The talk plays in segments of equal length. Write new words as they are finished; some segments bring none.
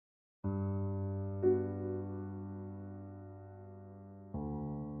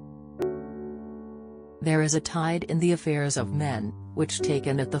There is a tide in the affairs of men, which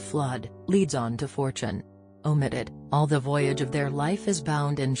taken at the flood, leads on to fortune. Omitted, all the voyage of their life is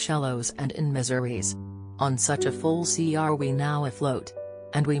bound in shallows and in miseries. On such a full sea are we now afloat.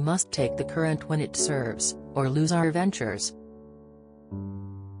 And we must take the current when it serves, or lose our ventures.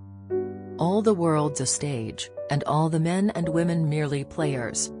 All the world's a stage, and all the men and women merely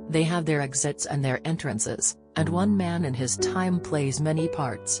players. They have their exits and their entrances, and one man in his time plays many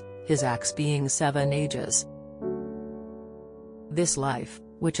parts, his acts being 7 ages. This life,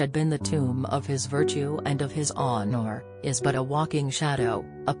 which had been the tomb of his virtue and of his honor, is but a walking shadow,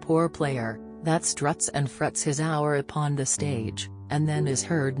 a poor player, that struts and frets his hour upon the stage, and then is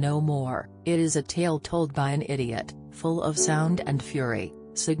heard no more. It is a tale told by an idiot, full of sound and fury,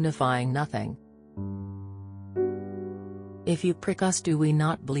 signifying nothing. If you prick us, do we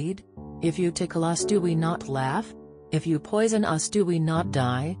not bleed? If you tickle us, do we not laugh? If you poison us, do we not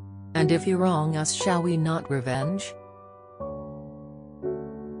die? And if you wrong us, shall we not revenge?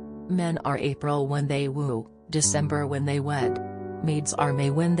 Men are April when they woo, December when they wed. Maids are May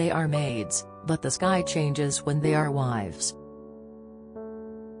when they are maids, but the sky changes when they are wives.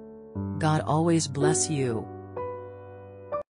 God always bless you.